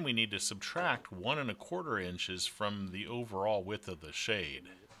 And then we need to subtract 1.25 inches from the overall width of the shade.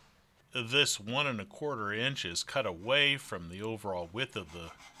 This 1.25 inches cut away from the overall width of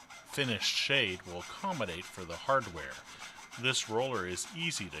the finished shade will accommodate for the hardware. This roller is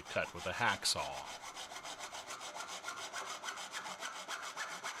easy to cut with a hacksaw.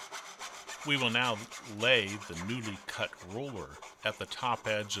 We will now lay the newly cut roller at the top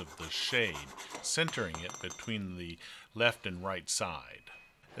edge of the shade, centering it between the left and right side.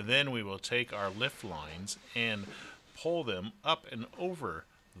 Then we will take our lift lines and pull them up and over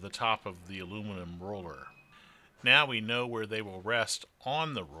the top of the aluminum roller. Now we know where they will rest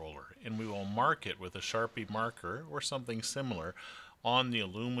on the roller, and we will mark it with a Sharpie marker or something similar on the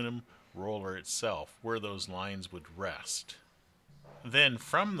aluminum roller itself where those lines would rest. Then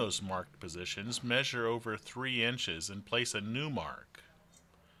from those marked positions, measure over 3 inches and place a new mark.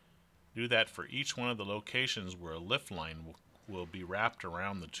 Do that for each one of the locations where a lift line will be wrapped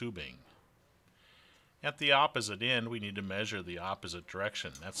around the tubing. At the opposite end, we need to measure the opposite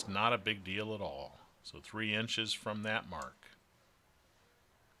direction. That's not a big deal at all. So 3 inches from that mark.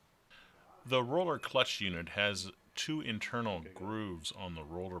 The roller clutch unit has 2 internal grooves on the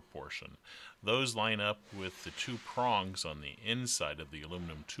roller portion. Those line up with the 2 prongs on the inside of the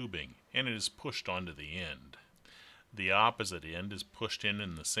aluminum tubing, and it is pushed onto the end. The opposite end is pushed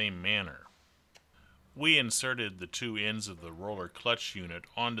in the same manner. We inserted the 2 ends of the roller clutch unit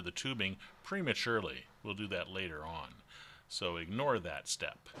onto the tubing prematurely. We'll do that later on, so ignore that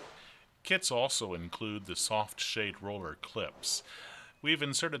step. Kits also include the soft shade roller clips. We've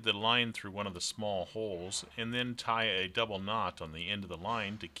inserted the line through one of the small holes and then tie a double knot on the end of the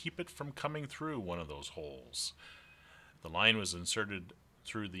line to keep it from coming through one of those holes. The line was inserted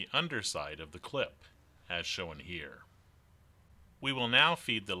through the underside of the clip, as shown here. We will now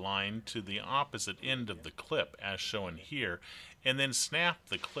feed the line to the opposite end of the clip, as shown here, and then snap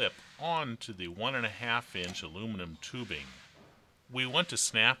the clip onto the 1.5-inch aluminum tubing. We want to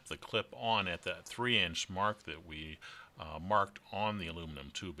snap the clip on at that 3-inch mark that we marked on the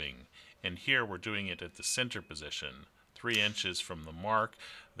aluminum tubing, and here we're doing it at the center position, 3 inches from the mark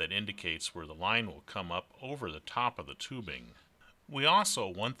that indicates where the line will come up over the top of the tubing. We also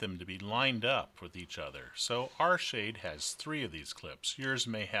want them to be lined up with each other, so our shade has 3 of these clips. Yours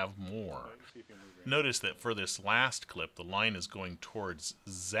may have more. Notice that for this last clip, the line is going towards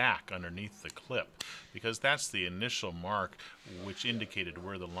Zach underneath the clip, because that's the initial mark which indicated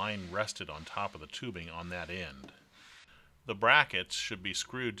where the line rested on top of the tubing on that end. The brackets should be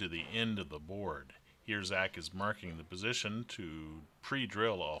screwed to the end of the board. Here Zach is marking the position to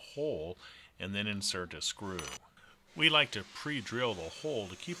pre-drill a hole and then insert a screw. We like to pre-drill the hole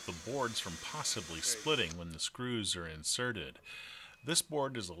to keep the boards from possibly splitting when the screws are inserted. This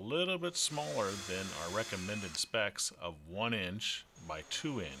board is a little bit smaller than our recommended specs of 1 inch by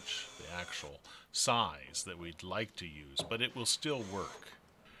 2 inch, the actual size that we'd like to use, but it will still work.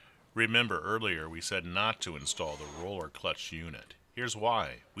 Remember earlier we said not to install the roller clutch unit. Here's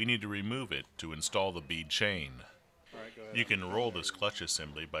why. We need to remove it to install the bead chain. You can roll this clutch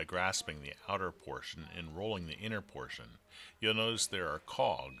assembly by grasping the outer portion and rolling the inner portion. You'll notice there are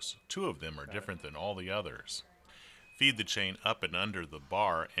cogs. 2 of them are different than all the others. Feed the chain up and under the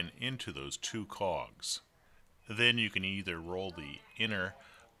bar and into those 2 cogs. Then you can either roll the inner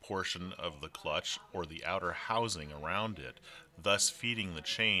portion of the clutch or the outer housing around it, thus feeding the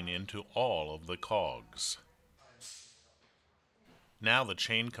chain into all of the cogs. Now the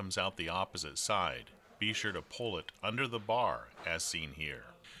chain comes out the opposite side. Be sure to pull it under the bar, as seen here.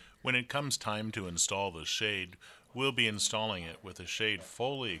 When it comes time to install the shade, we'll be installing it with the shade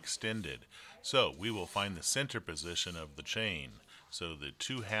fully extended, so we will find the center position of the chain, so the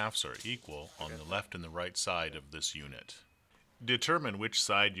 2 halves are equal on the left and the right side of this unit. Determine which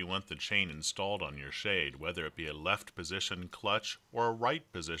side you want the chain installed on your shade, whether it be a left position clutch or a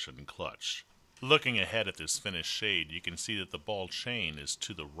right position clutch. Looking ahead at this finished shade, you can see that the ball chain is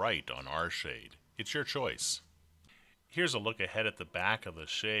to the right on our shade. It's your choice. Here's a look ahead at the back of the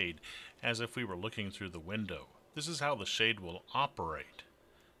shade as if we were looking through the window. This is how the shade will operate.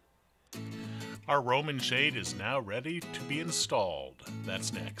 Our Roman shade is now ready to be installed.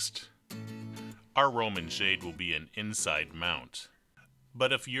 That's next. Our Roman shade will be an inside mount.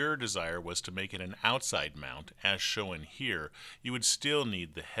 But if your desire was to make it an outside mount, as shown here, you would still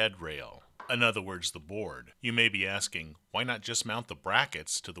need the head rail. In other words, the board. You may be asking, why not just mount the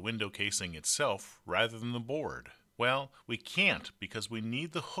brackets to the window casing itself rather than the board? Well, we can't because we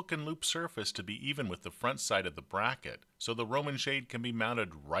need the hook and loop surface to be even with the front side of the bracket, so the Roman shade can be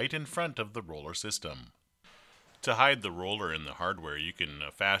mounted right in front of the roller system. To hide the roller in the hardware, you can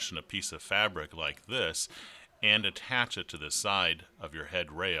fashion a piece of fabric like this and attach it to the side of your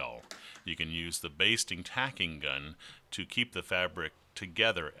head rail. You can use the basting tacking gun to keep the fabric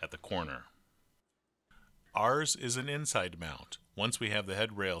together at the corner. Ours is an inside mount. Once we have the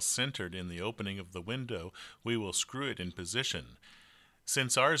head rail centered in the opening of the window, we will screw it in position.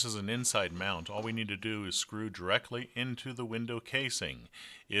 Since ours is an inside mount, all we need to do is screw directly into the window casing.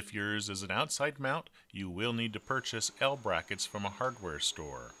 If yours is an outside mount, you will need to purchase L brackets from a hardware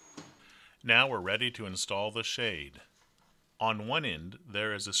store. Now we're ready to install the shade. On one end,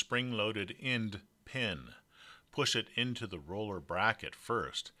 there is a spring-loaded end pin. Push it into the roller bracket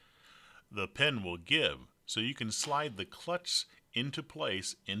first. The pin will give, so you can slide the clutch into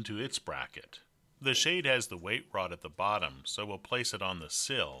place into its bracket. The shade has the weight rod at the bottom, so we'll place it on the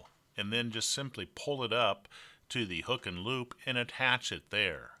sill, and then just simply pull it up to the hook and loop and attach it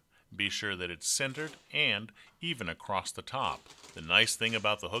there. Be sure that it's centered and even across the top. The nice thing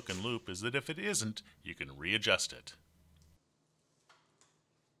about the hook and loop is that if it isn't, you can readjust it.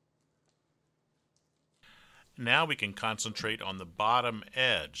 Now we can concentrate on the bottom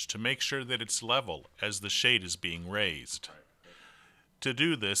edge to make sure that it's level as the shade is being raised. To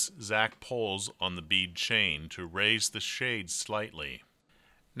do this, Zach pulls on the bead chain to raise the shade slightly.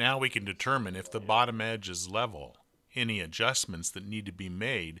 Now we can determine if the bottom edge is level. Any adjustments that need to be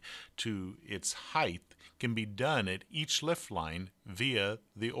made to its height can be done at each lift line via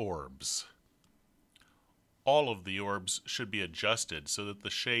the orbs. All of the orbs should be adjusted so that the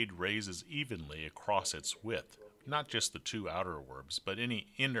shade raises evenly across its width. Not just the 2 outer orbs, but any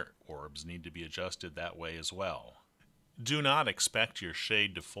inner orbs need to be adjusted that way as well. Do not expect your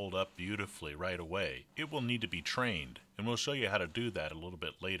shade to fold up beautifully right away. It will need to be trained, and we'll show you how to do that a little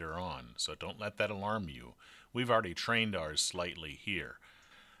bit later on, so don't let that alarm you. We've already trained ours slightly here.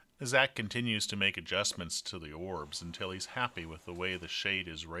 Zach continues to make adjustments to the orbs until he's happy with the way the shade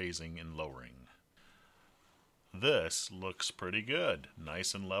is raising and lowering. This looks pretty good,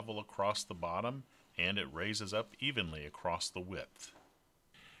 nice and level across the bottom, and it raises up evenly across the width.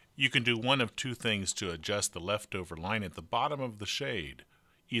 You can do one of two things to adjust the leftover line at the bottom of the shade.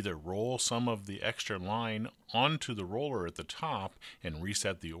 Either roll some of the extra line onto the roller at the top and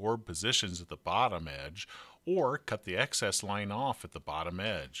reset the orb positions at the bottom edge, or cut the excess line off at the bottom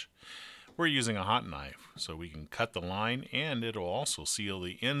edge. We're using a hot knife, so we can cut the line and it'll also seal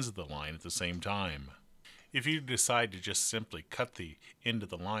the ends of the line at the same time. If you decide to just simply cut the end of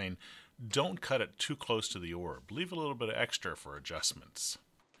the line, don't cut it too close to the orb. Leave a little bit of extra for adjustments.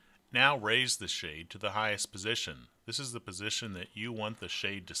 Now raise the shade to the highest position. This is the position that you want the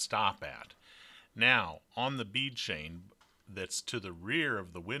shade to stop at. Now, on the bead chain that's to the rear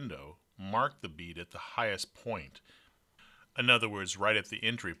of the window, mark the bead at the highest point. In other words, right at the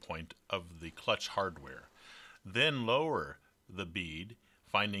entry point of the clutch hardware. Then lower the bead,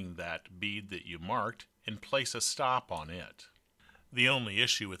 finding that bead that you marked, and place a stop on it. The only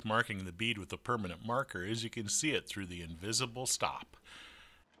issue with marking the bead with a permanent marker is you can see it through the invisible stop.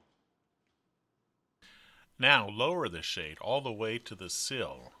 Now lower the shade all the way to the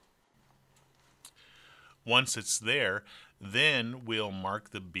sill. Once it's there, then we'll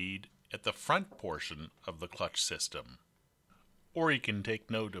mark the bead at the front portion of the clutch system. Or you can take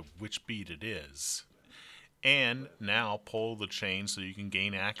note of which bead it is. And now pull the chain so you can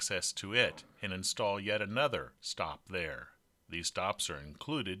gain access to it and install yet another stop there. These stops are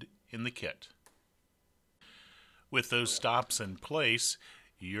included in the kit. With those stops in place,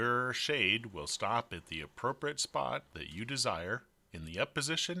 your shade will stop at the appropriate spot that you desire in the up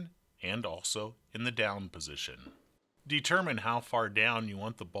position and also in the down position. Determine how far down you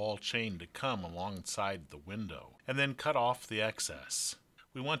want the ball chain to come alongside the window, and then cut off the excess.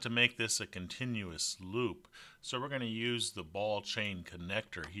 We want to make this a continuous loop, so we're going to use the ball chain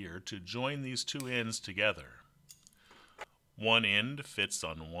connector here to join these two ends together. One end fits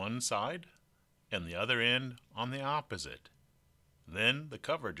on one side, and the other end on the opposite. Then the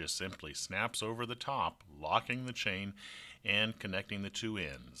cover just simply snaps over the top, locking the chain and connecting the two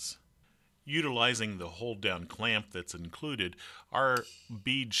ends. Utilizing the hold-down clamp that's included, our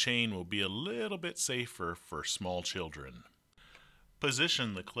bead chain will be a little bit safer for small children.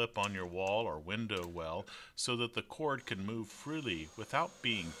 Position the clip on your wall or window well so that the cord can move freely without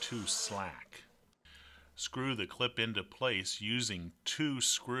being too slack. Screw the clip into place using 2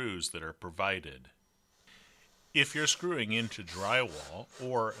 screws that are provided. If you're screwing into drywall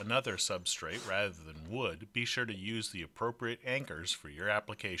or another substrate rather than wood, be sure to use the appropriate anchors for your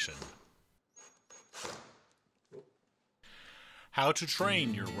application. How to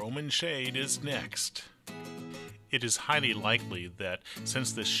train your Roman shade is next. It is highly likely that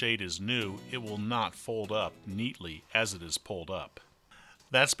since this shade is new, it will not fold up neatly as it is pulled up.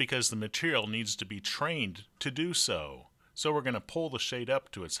 That's because the material needs to be trained to do so. So we're going to pull the shade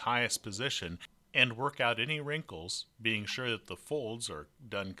up to its highest position and work out any wrinkles, being sure that the folds are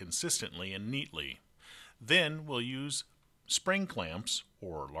done consistently and neatly. Then we'll use spring clamps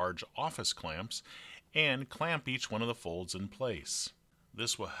or large office clamps and clamp each one of the folds in place.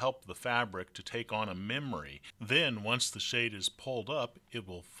 This will help the fabric to take on a memory. Then once the shade is pulled up, it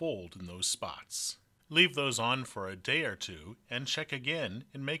will fold in those spots. Leave those on for a day or two and check again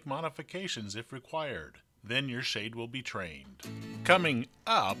and make modifications if required. Then your shade will be trained. Coming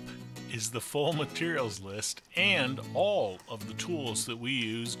up is the full materials list and all of the tools that we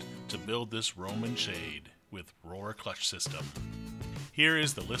used to build this Roman shade with roller clutch system. Here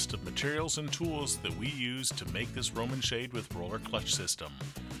is the list of materials and tools that we used to make this Roman shade with roller clutch system.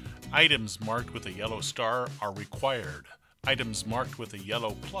 Items marked with a yellow star are required. Items marked with a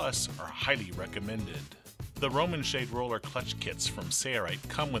yellow plus are highly recommended. The Roman Shade roller clutch kits from Sailrite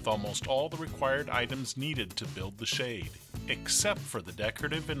come with almost all the required items needed to build the shade, except for the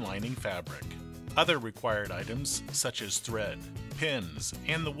decorative and lining fabric. Other required items such as thread, pins,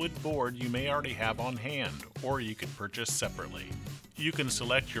 and the wood board you may already have on hand, or you can purchase separately. You can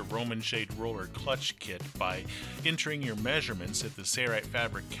select your Roman Shade roller clutch kit by entering your measurements at the Sailrite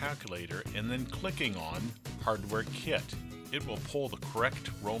fabric calculator and then clicking on Hardware Kit. It will pull the correct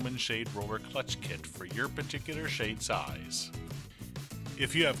Roman Shade roller clutch kit for your particular shade size.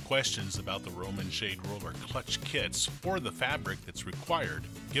 If you have questions about the Roman Shade roller clutch kits or the fabric that's required,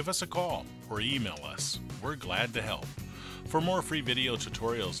 give us a call or email us. We're glad to help. For more free video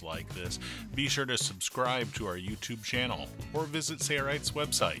tutorials like this, be sure to subscribe to our YouTube channel or visit Sailrite's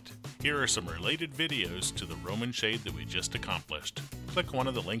website. Here are some related videos to the Roman shade that we just accomplished. Click one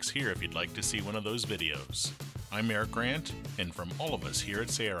of the links here if you'd like to see one of those videos. I'm Eric Grant, and from all of us here at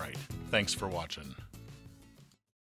Sailrite, thanks for watching.